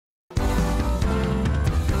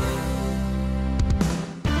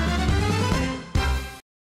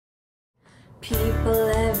People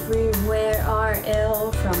everywhere are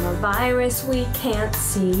ill from a virus we can't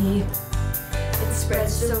see. It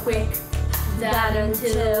spreads so quick that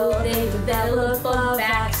until they develop a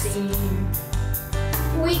vaccine,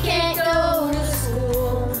 we can't go to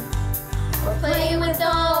school or play with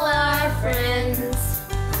all our friends.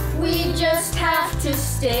 We just have to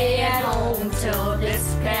stay at home till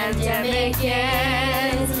this pandemic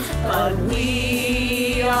ends. But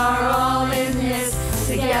we are all in this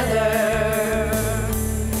together.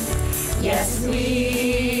 Yes,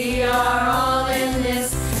 we are all in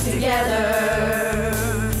this together.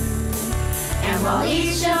 And while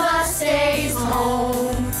each of us stays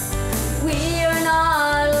home, we are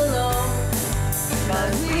not alone.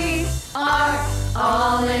 'Cause we are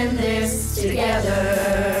all in this together.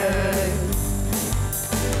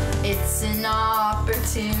 It's an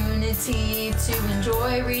opportunity to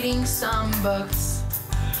enjoy reading some books.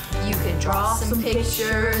 You could draw some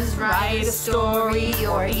pictures, write a story,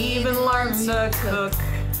 or even learn to cook.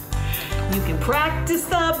 You can practice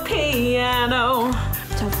the piano,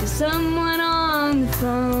 Talk to someone on the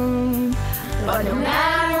phone. but no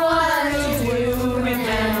matter what you do,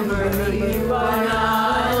 remember you are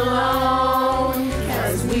not alone.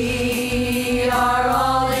 'Cause we are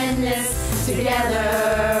all in this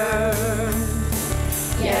together.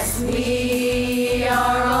 Yes, we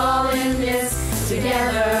are all in this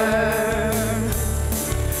together.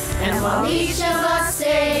 And while each of us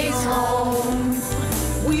stays home,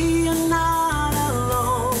 we are not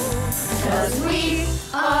alone. 'Cause we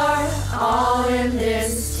are all in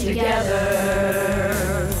this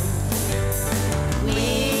together.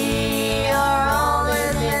 We are all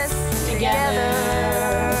in this together.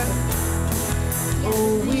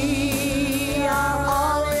 Oh, we are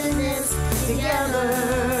all in this together.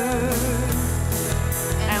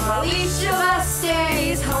 And while each of us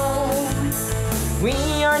stays home, we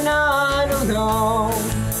are not alone.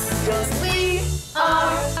 'Cause we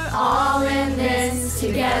are all in this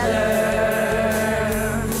together.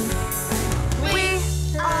 We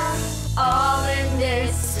are all in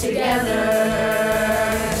this together.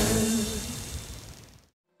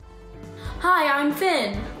 Hi, I'm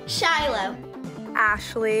Finn. Shiloh.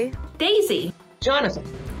 Ashley. Daisy. Jonathan.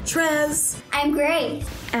 Trez. I'm Grace.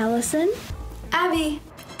 Allison. Abby.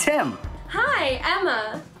 Tim. Hi,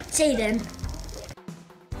 Emma. Jaden.